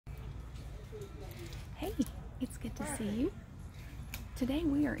to see you. Today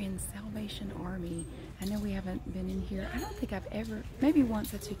we are in Salvation Army. I know we haven't been in here. I don't think I've ever, maybe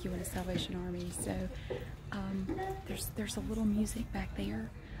once I took you into Salvation Army. So there's a little music back there,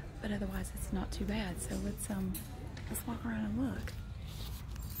 but otherwise it's not too bad. So let's walk around and look.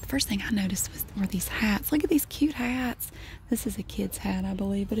 The first thing I noticed were these hats. Look at these cute hats. This is a kid's hat, I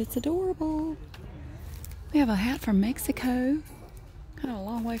believe, but it's adorable. We have a hat from Mexico, kind of a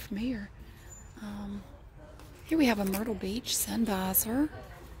long way from here. Here we have a Myrtle Beach sun visor.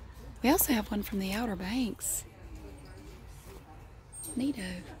 We also have one from the Outer Banks. Neato.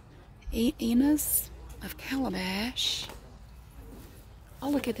 Ena's of Calabash. Oh,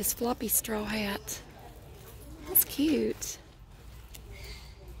 look at this floppy straw hat. That's cute.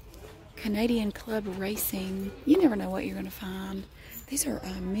 Canadian Club Racing. You never know what you're going to find. These are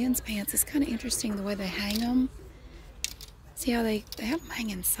men's pants. It's kind of interesting the way they hang them. See how they have them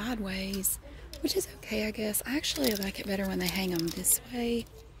hanging sideways, which is okay, I guess. I actually like it better when they hang them this way,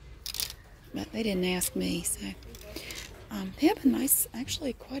 but they didn't ask me, so. They have a nice,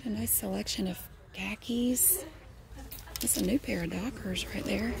 actually quite a nice selection of khakis. That's a new pair of Dockers right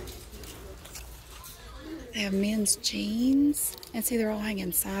there. They have men's jeans, and see, they're all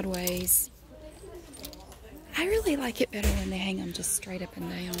hanging sideways. I really like it better when they hang them just straight up and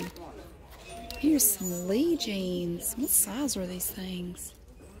down. Here's some Lee jeans. What size are these things?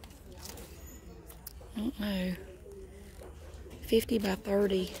 I don't know. 50 by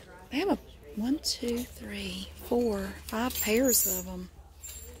 30. They have 1, 2, 3, 4, 5 pairs of them.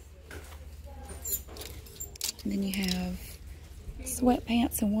 And then you have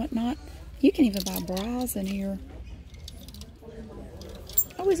sweatpants and whatnot. You can even buy bras in here.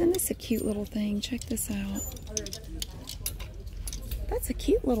 Oh, isn't this a cute little thing? Check this out. That's a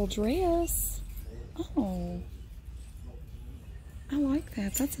cute little dress. Oh, I like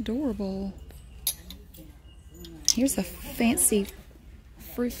that. That's adorable. Here's a fancy,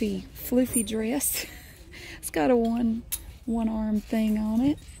 floofy dress. It's got a one arm thing on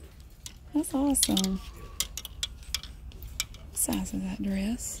it. That's awesome. What size is that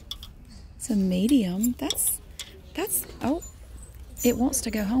dress? It's a medium. That's, oh, it wants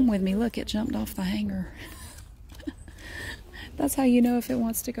to go home with me. Look, it jumped off the hanger. That's how you know if it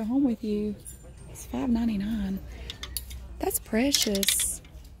wants to go home with you. It's $5.99. That's precious.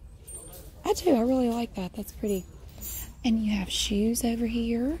 I do. I really like that. That's pretty. And you have shoes over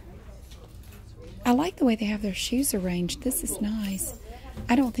here. I like the way they have their shoes arranged. This is nice.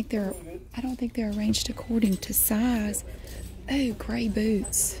 I don't think they're arranged according to size. Oh, gray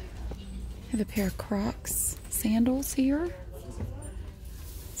boots. I have a pair of Crocs sandals here.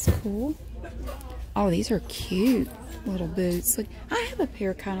 It's cool. Oh, these are cute little boots. Look, I have a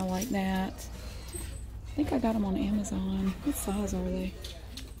pair kind of like that. I think I got them on Amazon. What size are they?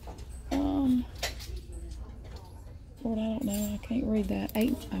 Lord, I don't know. I can't read that.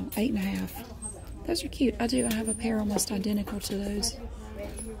 8.5. Those are cute. I do. I have a pair almost identical to those.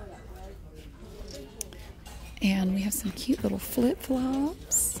 And we have some cute little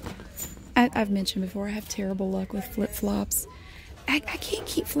flip-flops. I've mentioned before, I have terrible luck with flip-flops. I can't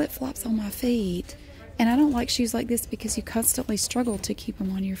keep flip-flops on my feet. And I don't like shoes like this because you constantly struggle to keep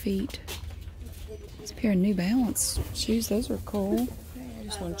them on your feet. It's a pair of New Balance shoes. Those are cool. I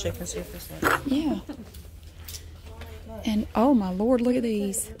just want to check and see if this one. Yeah. And oh my Lord, look at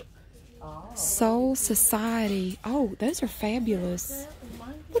these. Soul Society. Oh, those are fabulous.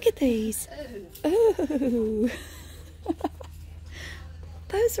 Look at these. Ooh.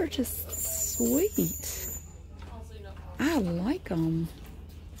 Those are just sweet. I like them.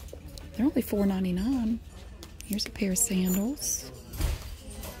 They're only $4.99. Here's a pair of sandals.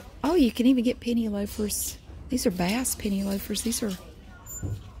 Oh, you can even get penny loafers. These are Bass penny loafers. These are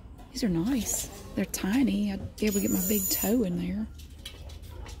nice. They're tiny. I'd be able to get my big toe in there.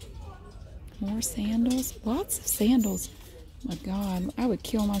 More sandals. Lots of sandals. Oh my God, I would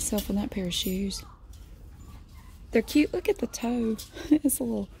kill myself in that pair of shoes. They're cute. Look at the toe. It's a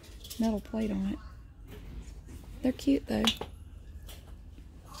little metal plate on it. They're cute though.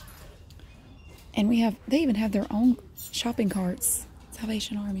 And they even have their own shopping carts.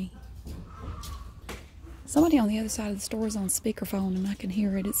 Salvation Army. Somebody on the other side of the store is on speakerphone and I can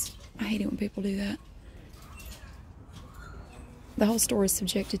hear it. I hate it when people do that. The whole store is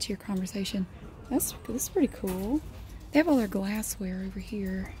subjected to your conversation. That's pretty cool. They have all their glassware over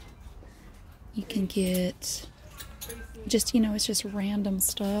here. You can get just, it's just random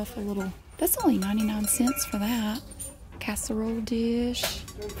stuff. That's only 99 cents for that. Casserole dish.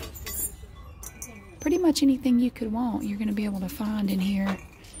 Pretty much anything you could want, you're going to be able to find in here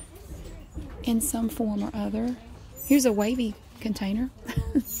in some form or other. Here's a wavy container.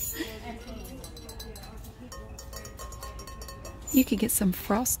 You could get some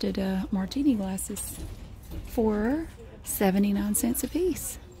frosted martini glasses for 79 cents a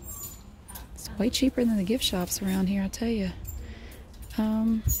piece. It's way cheaper than the gift shops around here, I tell you.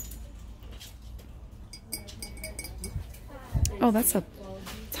 Oh, that's a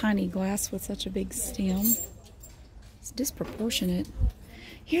tiny glass with such a big stem. It's disproportionate.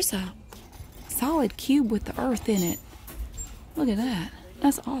 Here's a solid cube with the earth in it. Look at that.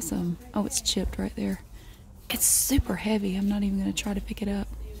 That's awesome. Oh, it's chipped right there. It's super heavy. I'm not even going to try to pick it up.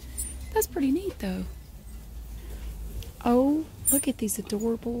 That's pretty neat, though. Oh, look at these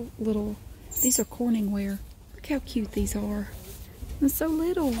adorable little... These are Corningware. Look how cute these are. They're so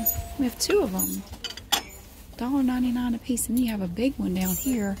little. We have 2 of them. $1.99 a piece. And then you have a big one down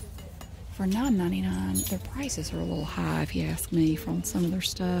here for $9.99. Their prices are a little high, if you ask me, from some of their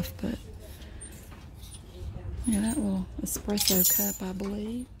stuff. But look at that little espresso cup, I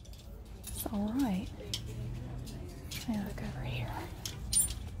believe. It's all right. Let me look over here.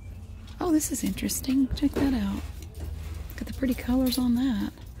 Oh, this is interesting. Check that out. Look at the pretty colors on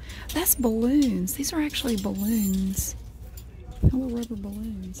that. That's balloons. These are actually balloons. Little rubber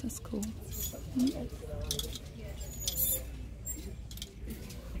balloons. That's cool.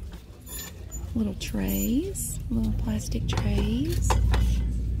 Little trays. Little plastic trays.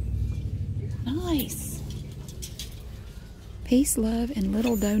 Nice. Peace, love, and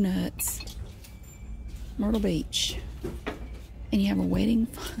little donuts. Myrtle Beach. And you have a wedding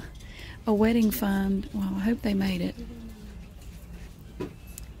fund. Well, I hope they made it.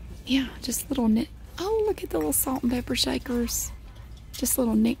 Yeah, just little oh, look at the little salt and pepper shakers. Just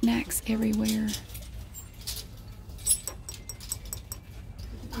little knickknacks everywhere.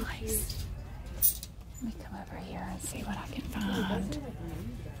 Nice. Let me come over here and see what I can find.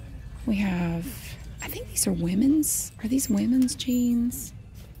 We have, I think these are women's. Are these women's jeans?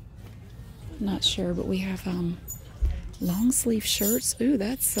 I'm not sure, but we have long sleeve shirts. Ooh,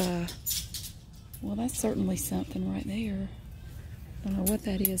 that's well, that's certainly something right there. Don't know what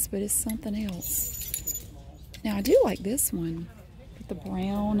that is, but it's something else. Now I do like this one with the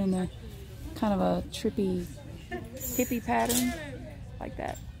brown and the kind of a trippy hippie pattern like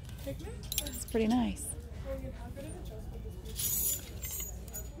that. It's pretty nice.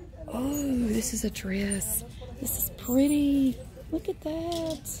 Oh, this is a dress. This is pretty. Look at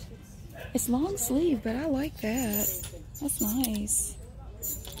that. It's long sleeve, but I like that. That's nice.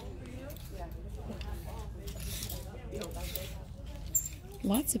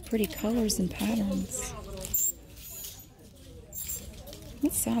 Lots of pretty colors and patterns.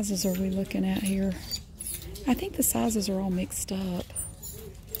 What sizes are we looking at here? I think the sizes are all mixed up.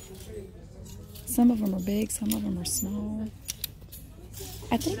 Some of them are big, some of them are small.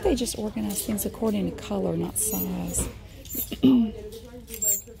 I think they just organize things according to color, not size.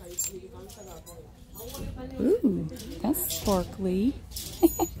 Ooh, that's sparkly.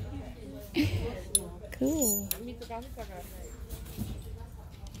 Cool.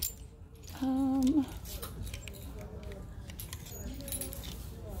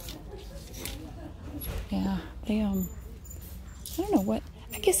 Yeah, they, I don't know what,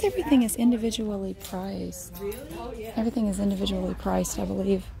 I guess everything is individually priced. Everything is individually priced, I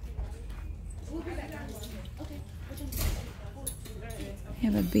believe.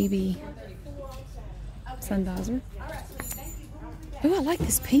 You have a BB sun visor. Ooh, I like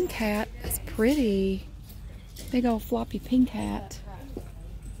this pink hat. It's pretty. Big old floppy pink hat.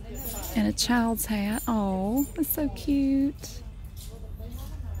 And a child's hat. Oh, that's so cute.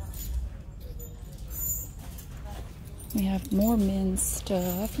 We have more men's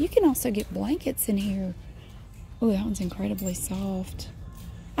stuff. You can also get blankets in here. Oh, that one's incredibly soft.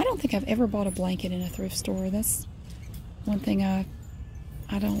 I don't think I've ever bought a blanket in a thrift store. That's one thing I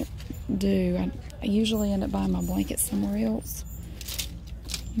don't do. I usually end up buying my blankets somewhere else.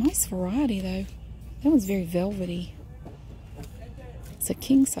 Nice variety, though. That one's very velvety. It's a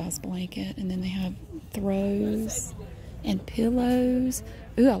king-size blanket, and then they have throws and pillows.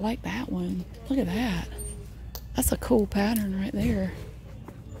 Ooh, I like that one. Look at that. That's a cool pattern right there.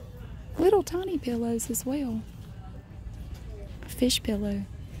 Little tiny pillows as well. A fish pillow.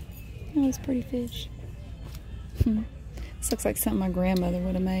 Oh, it's pretty fish. This looks like something my grandmother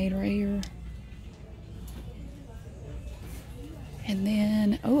would have made right here. And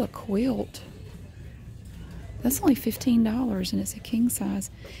then, oh, a quilt. That's only $15 and it's a king size.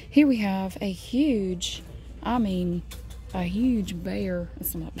 Here we have a huge, I mean, a huge bear.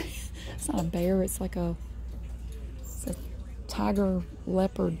 It's not a bear, it's like a tiger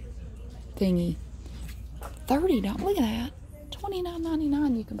leopard thingy. $30, look at that.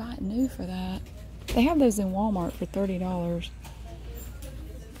 $29.99, you can buy it new for that. They have those in Walmart for $30.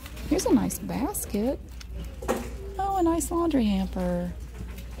 Here's a nice basket. Oh, a nice laundry hamper.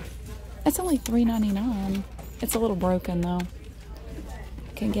 It's only $3.99. It's a little broken though.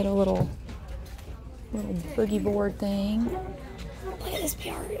 Can get a little boogie board thing. Look at this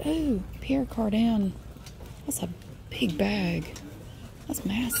Pierre Cardin. That's a big bag. That's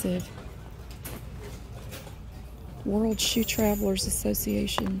massive. World Shoe Travelers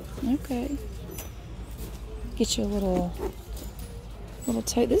Association. Okay. Get you a little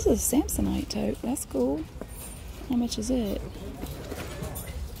tote. This is a Samsonite tote. That's cool. How much is it?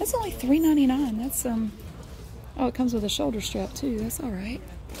 That's only $3.99. That's oh, it comes with a shoulder strap too. That's all right.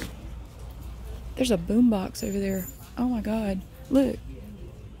 There's a boombox over there. Oh my God! Look.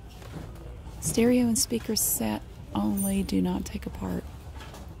 Stereo and speaker set only. Do not take apart.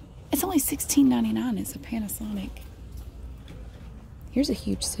 It's only $16.99. It's a Panasonic. Here's a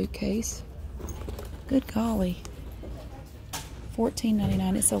huge suitcase. Good golly.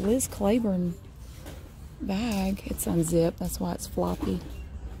 $14.99. It's a Liz Claiborne bag. It's unzipped. That's why it's floppy.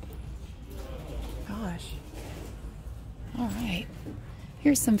 Gosh. All right.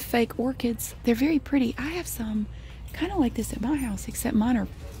 Here's some fake orchids. They're very pretty. I have some kind of like this at my house, except mine are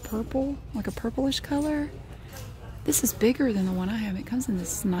purple, like a purplish color. This is bigger than the one I have. It comes in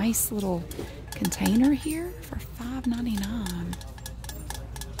this nice little container here for $5.99.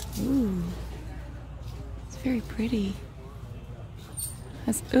 Ooh. It's very pretty.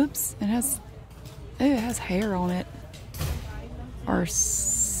 Oops, it has hair on it. Or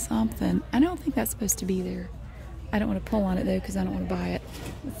something. I don't think that's supposed to be there. I don't want to pull on it though because I don't want to buy it.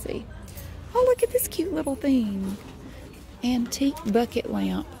 Let's see. Oh, look at this cute little thing. Antique bucket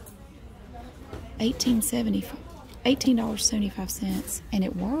lamp. $18.75, and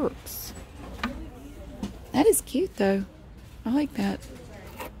it works. That is cute though. I like that.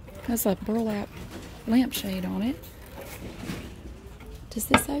 Has a burlap lampshade on it. Does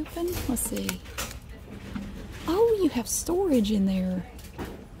this open? Let's see. Oh, you have storage in there.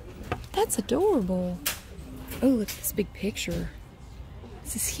 That's adorable. Oh, look at this big picture.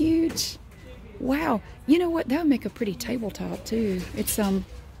 This is huge. Wow. You know what? That would make a pretty tabletop too. It's oh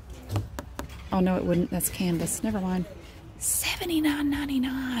no, it wouldn't. That's canvas. Never mind.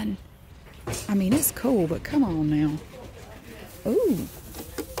 $79.99. I mean, it's cool, but come on now. Ooh,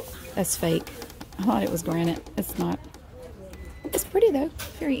 that's fake. I thought it was granite. It's not. It's pretty though.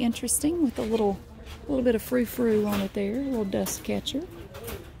 Very interesting with a little bit of frou-frou on it there. A little dust catcher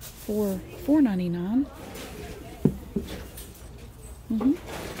for $4.99.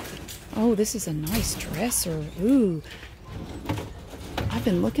 Oh, this is a nice dresser. Ooh. I've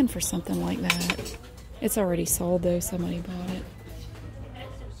been looking for something like that. It's already sold though. Somebody bought it.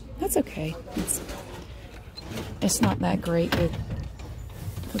 That's okay. It's not that great. The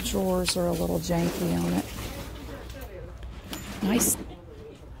drawers are a little janky on it. Nice.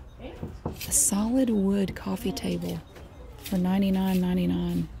 A solid wood coffee table for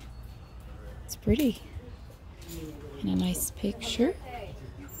 $99.99. It's pretty. And a nice picture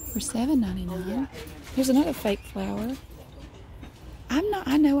for $7.99. Here's another fake flower.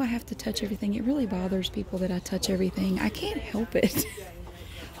 I know I have to touch everything. It really bothers people that I touch everything. I can't help it.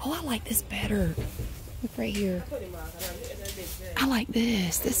 Oh, I like this better. Look right here. I like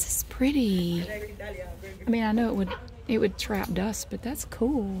this. This is pretty. I mean, I know it would trap dust, but that's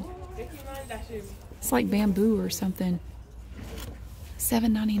cool. It's like bamboo or something.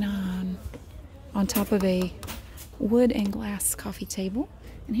 $7.99 on top of a wood and glass coffee table.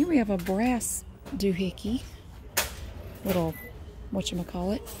 And here we have a brass doohickey. Little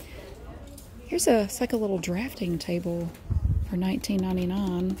whatchamacallit. Here's it's like a little drafting table for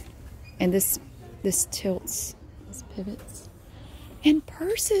 $19.99. And this tilts, this pivots. And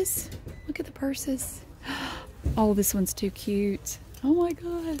purses. Look at the purses. Oh, this one's too cute. Oh my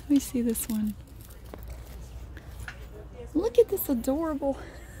God, let me see this one. Look at this adorable,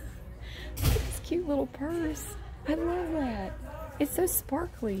 look at this cute little purse. I love that. It's so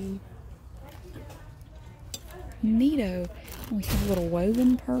sparkly. Neato. We have little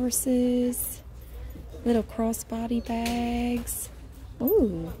woven purses, little crossbody bags.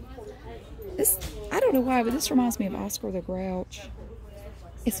 Ooh. This, I don't know why, but this reminds me of Oscar the Grouch.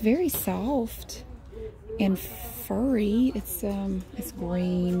 It's very soft and furry. It's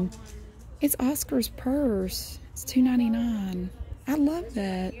green. It's Oscar's purse. It's $2.99. I love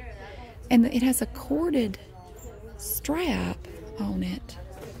that. And it has a corded strap on it.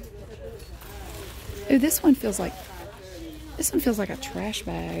 Ooh, this one feels like a trash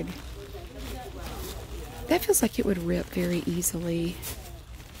bag. That feels like it would rip very easily.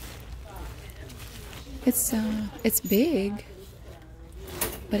 It's big,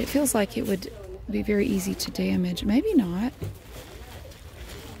 but it feels like it would be very easy to damage. Maybe not.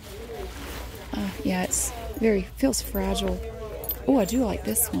 Yeah, it's feels fragile. Oh, I do like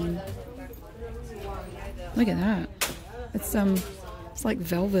this one. Look at that. It's like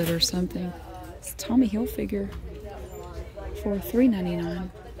velvet or something. It's a Tommy Hilfiger for $3.99.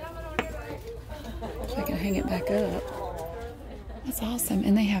 So I can hang it back up. That's awesome.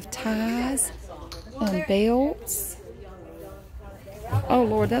 And they have ties and belts. Oh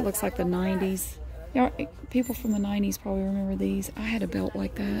Lord, that looks like the 90s. Yeah, people from the 90s probably remember these. I had a belt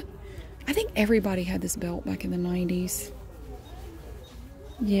like that. I think everybody had this belt back in the 90s.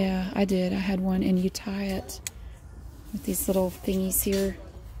 Yeah, I did. I had one, and you tie it with these little thingies here.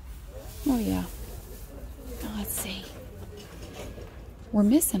 Oh yeah. Oh, let's see. We're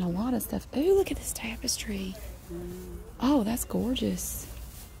missing a lot of stuff. Oh, look at this tapestry. Oh, that's gorgeous.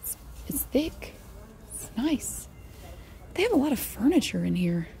 It's thick. It's nice. They have a lot of furniture in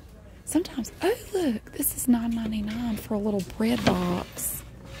here. Sometimes, oh look, this is $9.99 for a little bread box.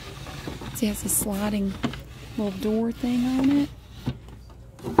 See, it has a sliding little door thing on it.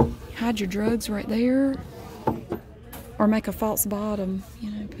 Hide your drugs right there. Or make a false bottom,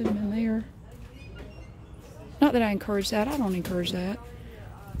 you know, put them in there. Not that I encourage that. I don't encourage that.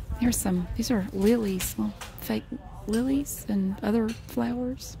 Here's some, these are lilies, well, fake lilies and other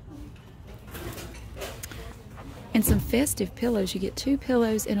flowers. And some festive pillows. You get 2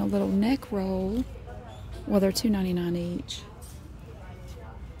 pillows and a little neck roll. Well, they're $2.99 each.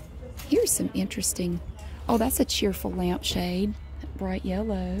 Here's some interesting, oh, that's a cheerful lampshade. Bright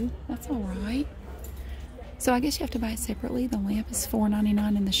yellow. That's all right. So I guess you have to buy it separately. The lamp is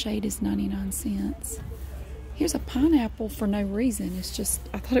 $4.99 and the shade is 99 cents. Here's a pineapple for no reason. It's just,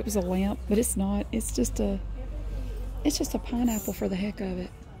 I thought it was a lamp, but it's not. It's just a pineapple for the heck of it.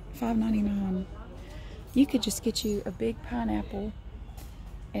 $5.99. You could just get you a big pineapple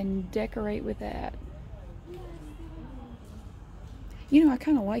and decorate with that. You know, I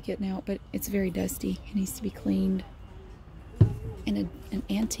kind of like it now, but it's very dusty. It needs to be cleaned. And an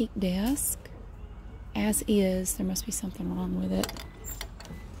antique desk. As is, there must be something wrong with it.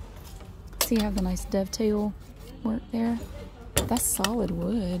 See, you have the nice dovetail work there. That's solid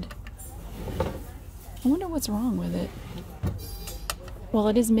wood. I wonder what's wrong with it. Well,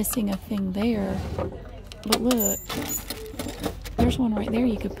 it is missing a thing there. But look, there's one right there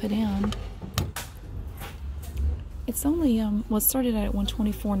you could put in. It's only, well, it started out at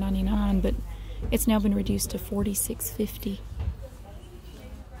 $124.99, but it's now been reduced to $46.50.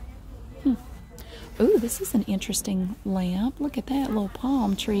 Ooh, this is an interesting lamp. Look at that little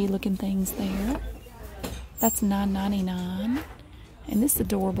palm tree looking things there. That's $9.99. And this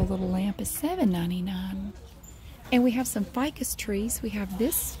adorable little lamp is $7.99. And we have some ficus trees. We have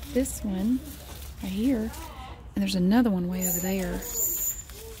this one right here. And there's another one way over there.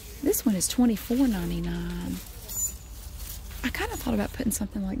 This one is $24.99. I kind of thought about putting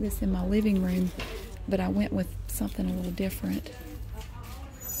something like this in my living room, but I went with something a little different.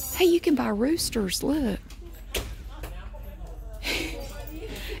 Hey, you can buy roosters, look.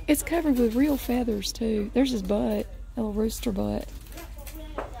 It's covered with real feathers, too. There's his butt, a little rooster butt.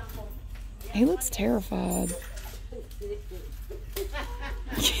 He looks terrified.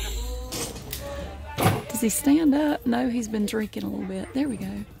 Does he stand up? No, he's been drinking a little bit. There we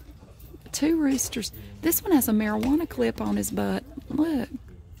go. 2 roosters. This one has a marijuana clip on his butt. Look.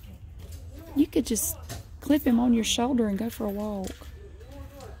 You could just clip him on your shoulder and go for a walk.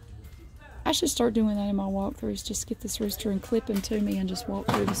 I should start doing that in my walkthroughs. Just get this rooster and clip him to me and just walk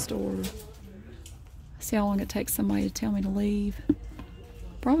through the store. See how long it takes somebody to tell me to leave.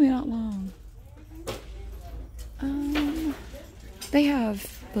 Probably not long. They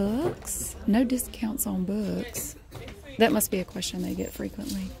have books. No discounts on books. That must be a question they get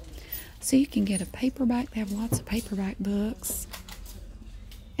frequently. So you can get a paperback. They have lots of paperback books.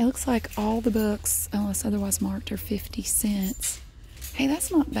 It looks like all the books, unless otherwise marked, are 50 cents. Hey,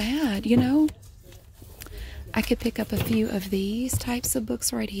 that's not bad, you know. I could pick up a few of these types of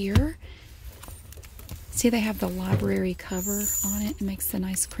books right here. See, they have the library cover on it. It makes a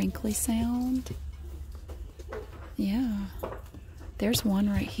nice crinkly sound. Yeah. There's one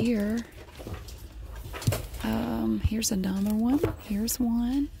right here. Here's another one. Here's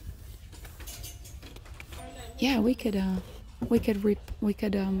one. Yeah, we could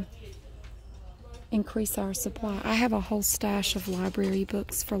increase our supply. I have a whole stash of library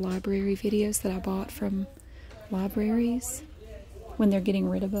books for library videos that I bought from libraries when they're getting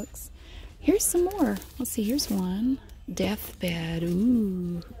rid of books. Here's some more. Let's see, here's one. Deathbed.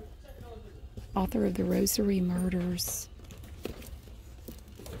 Ooh. Author of the Rosary Murders.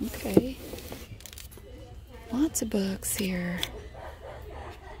 Okay. Lots of books here.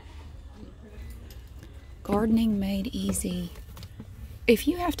 Gardening Made Easy. If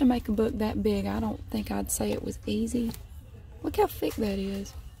you have to make a book that big, I don't think I'd say it was easy. Look how thick that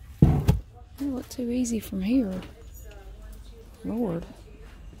is. It doesn't look too easy from here. Lord.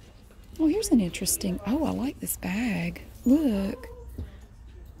 Oh, here's an interesting... Oh, I like this bag. Look.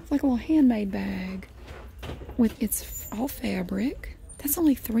 It's like a little handmade bag. It's all fabric. That's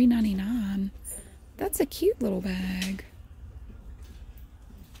only $3.99. That's a cute little bag.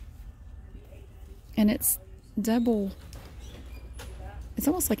 And it's double... It's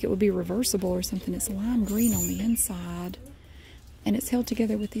almost like it would be reversible or something. It's lime green on the inside. And it's held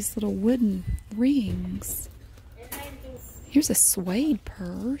together with these little wooden rings. Here's a suede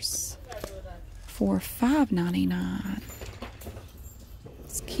purse for $5.99.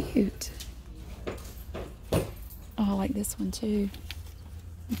 It's cute. Oh, I like this one too.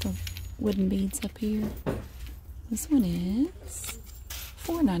 With the wooden beads up here. This one is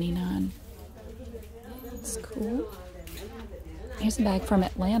 $4.99. It's cool. Here's a bag from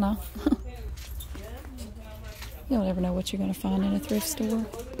Atlanta. You don't ever know what you're going to find in a thrift store.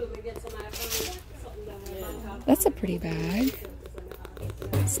 That's a pretty bag.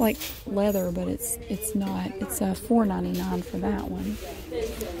 It's like leather, but it's not. It's $4.99 for that one.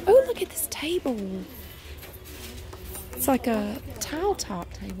 Oh, look at this table. It's like a tile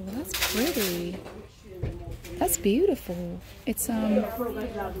top table. That's pretty. That's beautiful. It's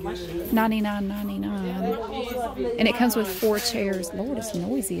 $99.99, and it comes with 4 chairs. Lord, it's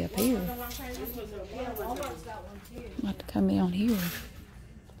noisy up here. I'll have to come down here.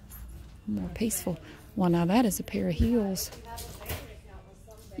 More peaceful. Well, now that is a pair of heels.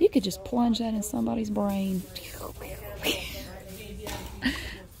 You could just plunge that in somebody's brain.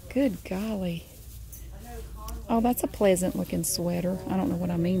 Good golly. Oh, that's a pleasant looking sweater. I don't know what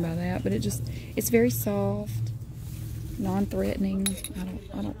I mean by that, but it's very soft, non-threatening.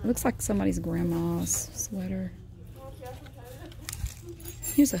 Looks like somebody's grandma's sweater.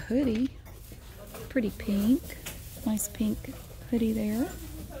 Here's a hoodie. Pretty pink. Nice pink hoodie there.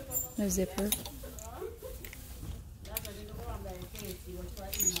 No zipper.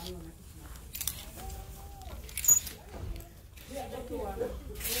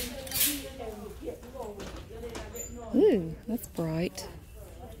 Ooh, that's bright.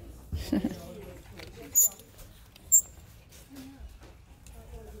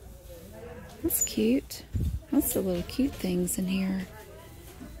 That's cute. Lots of little cute things in here.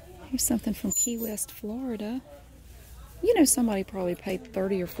 Here's something from Key West, Florida. You know, somebody probably paid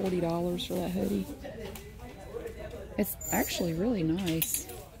 $30 or $40 for that hoodie. It's actually really nice.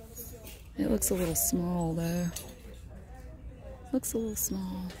 It looks a little small, though. Looks a little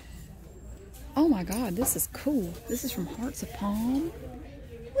small. Oh my God, this is cool. This is from Hearts of Palm.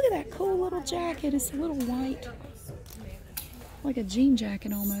 Look at that cool little jacket. It's a little white, like a jean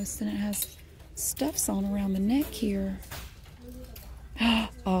jacket almost, and it has stuffs on around the neck here.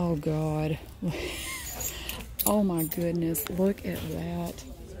 Oh God. Oh my goodness, look at that.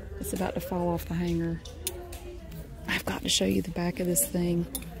 It's about to fall off the hanger. I've got to show you the back of this thing.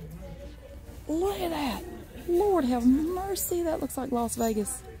 Look at that. Lord have mercy, that looks like Las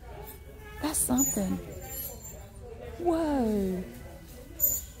Vegas. That's something. Whoa.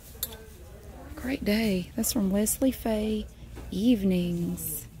 Great day. That's from Leslie Faye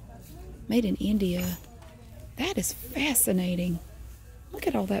Evenings. Made in India. That is fascinating. Look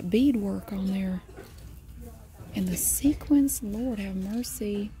at all that beadwork on there. And the sequins. Lord have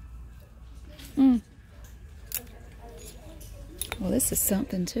mercy. Well, this is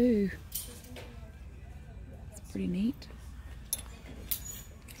something too. It's pretty neat.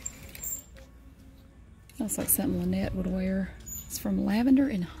 Looks like something Lynette would wear. It's from Lavender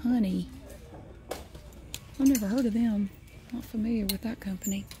and Honey. I've never heard of them. Not familiar with that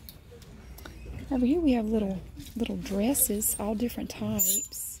company. Over here we have little dresses, all different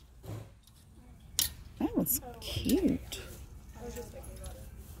types. That one's cute.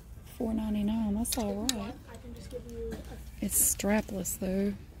 $4.99. That's all right. It's strapless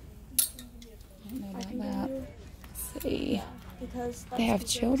though. I don't know about that. Let's see. They have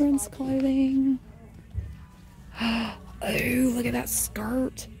children's clothing. Oh, look at that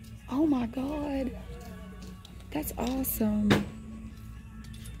skirt. Oh my God. That's awesome.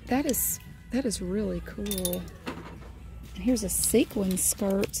 That is really cool. And here's a sequin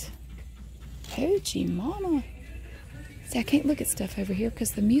skirt. Hoochie mama. See, I can't look at stuff over here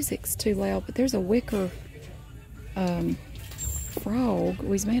because the music's too loud, but there's a wicker frog.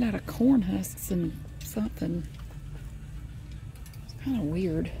 Well, he's made out of corn husks and something. It's kind of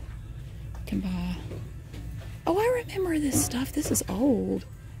weird. You can buy. Oh, I remember this stuff. This is old.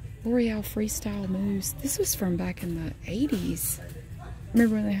 L'Oreal Freestyle Mousse. This was from back in the 80s.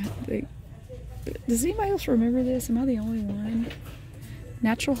 Remember when they had does anybody else remember this? Am I the only one?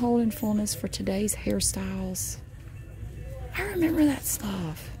 Natural hold and fullness for today's hairstyles. I remember that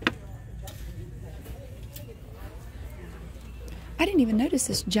stuff. I didn't even notice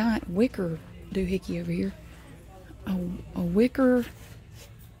this giant wicker doohickey over here. A wicker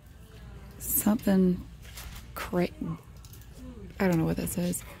something, I don't know what that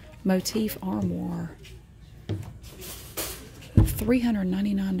says. Motif armoire.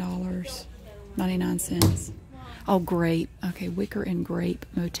 $399.99. Oh, grape. Okay, wicker and grape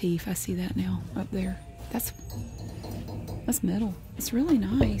motif. I see that now up there. That's metal. It's really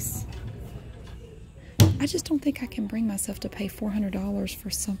nice. I just don't think I can bring myself to pay $400 for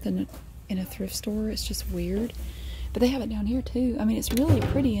something in a thrift store. It's just weird. But they have it down here too. I mean, it's really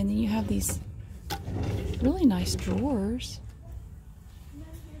pretty, and then you have these really nice drawers.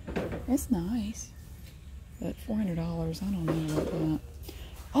 It's nice. But $400, I don't know about that.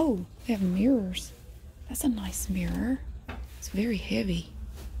 Oh, they have mirrors. That's a nice mirror. It's very heavy.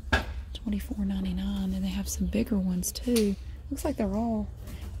 $24.99, and they have some bigger ones too. Looks like they're all,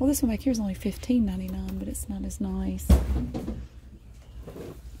 well, this one back here is only $15.99, but it's not as nice.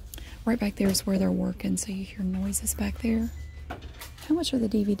 Right back there is where they're working, so you hear noises back there. How much are the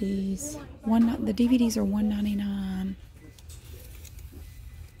DVDs? The DVDs are $1.99.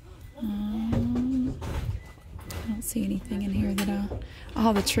 I don't see anything in here that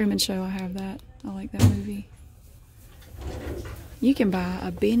oh, The Truman Show, I have that. I like that movie. You can buy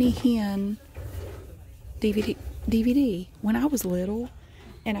a Benny Hinn DVD. When I was little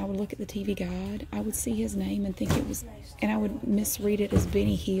and I would look at the TV guide, I would see his name and think it was, and I would misread it as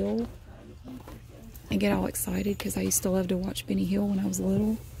Benny Hill and get all excited because I used to love to watch Benny Hill when I was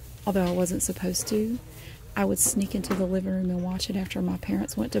little, although I wasn't supposed to. I would sneak into the living room and watch it after my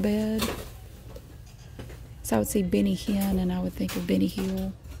parents went to bed. So I would see Benny Hinn and I would think of Benny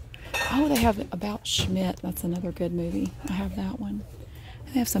Hill. Oh, they have About Schmidt. That's another good movie. I have that one.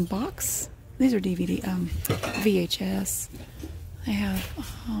 And they have some box. These are VHS. They have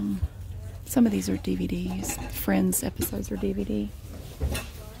some of these are DVDs. Friends episodes are DVD.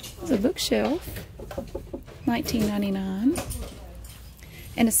 There's a bookshelf. $19.99.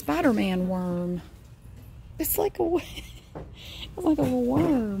 And a Spider-Man worm. It's like a little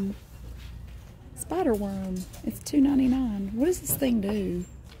worm. Spider worm. It's $2.99. What does this thing do?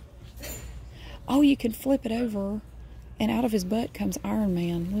 Oh, you can flip it over, and out of his butt comes Iron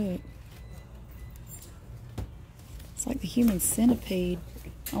Man. Look. It's like the human centipede,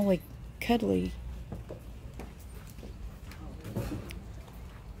 only cuddly.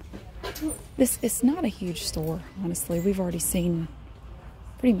 It's not a huge store, honestly. We've already seen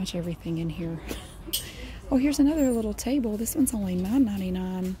pretty much everything in here. Oh, here's another little table. This one's only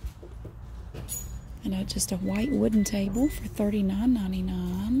 $9.99. And just a white wooden table for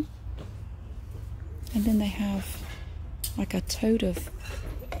 $39.99. And then they have like a tote of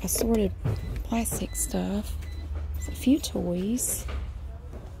assorted plastic stuff. A few toys.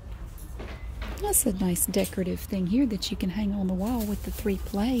 That's a nice decorative thing here that you can hang on the wall with the 3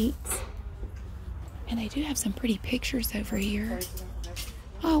 plates. And they do have some pretty pictures over here.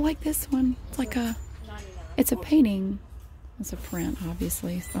 Oh, I like this one. It's a painting. It's a print,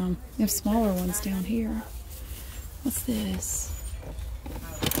 obviously. They have smaller ones down here. What's this?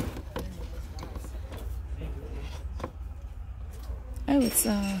 Oh, it's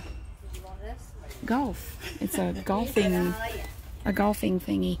golf. It's a golfing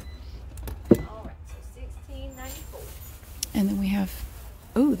thingy. And then we have,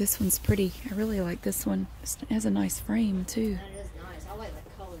 oh, this one's pretty. I really like this one. It has a nice frame too. That is nice. I like the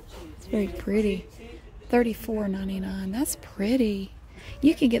color too. It's very pretty. $34.99. That's pretty.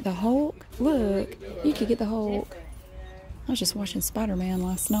 You can get the Hulk. Look, you could get the Hulk. I was just watching Spider-Man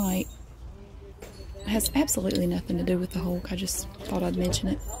last night. It has absolutely nothing to do with the Hulk. I just thought I'd mention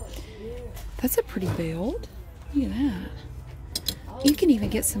it. That's a pretty build. Look at that. You can even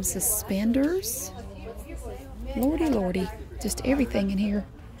get some suspenders. Lordy, lordy. Just everything in here.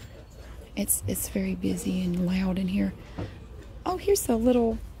 It's very busy and loud in here. Oh, here's a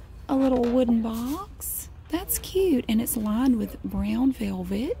little wooden box. That's cute, and it's lined with brown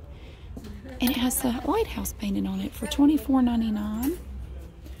velvet, and it has a lighthouse painted on it for $24.99.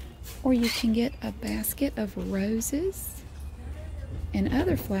 Or you can get a basket of roses and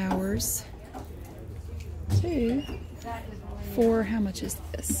other flowers too for, how much is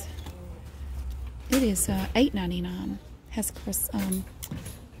this? It is $8.99. Has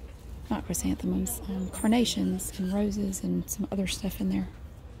not chrysanthemums, carnations and roses and some other stuff in there.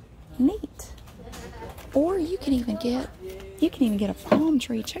 Neat. Or you can even get a palm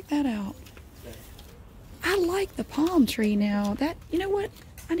tree. Check that out. I like the palm tree now. That, you know what?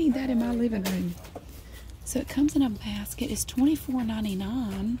 I need that in my living room. So it comes in a basket. It's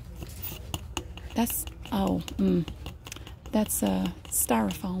 $24.99. That's, oh, that's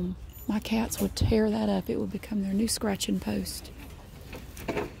styrofoam. My cats would tear that up. It would become their new scratching post.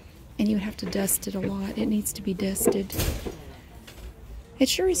 And you would have to dust it a lot. It needs to be dusted. It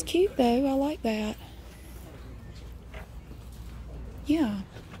sure is cute though. I like that. Yeah.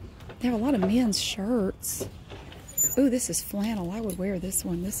 They have a lot of men's shirts. Ooh, this is flannel. I would wear this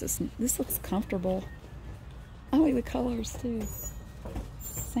one. This looks comfortable. I like the colors too.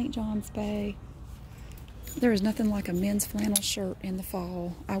 St. John's Bay. There is nothing like a men's flannel shirt in the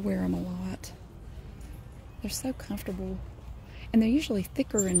fall. I wear them a lot. They're so comfortable. And they're usually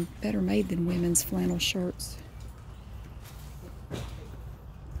thicker and better made than women's flannel shirts.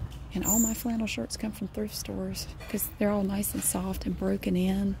 And all my flannel shirts come from thrift stores because they're all nice and soft and broken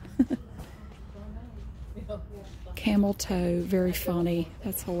in. Camel toe, very funny.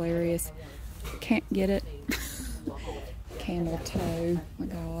 That's hilarious. Can't get it. Camel toe, my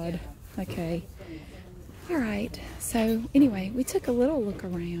God. Okay. All right. So anyway, we took a little look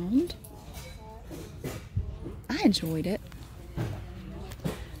around. I enjoyed it.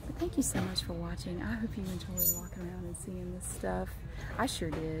 But thank you so much for watching. I hope you enjoyed walking around and seeing this stuff. I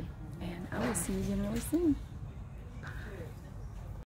sure did. And I will see you again really soon.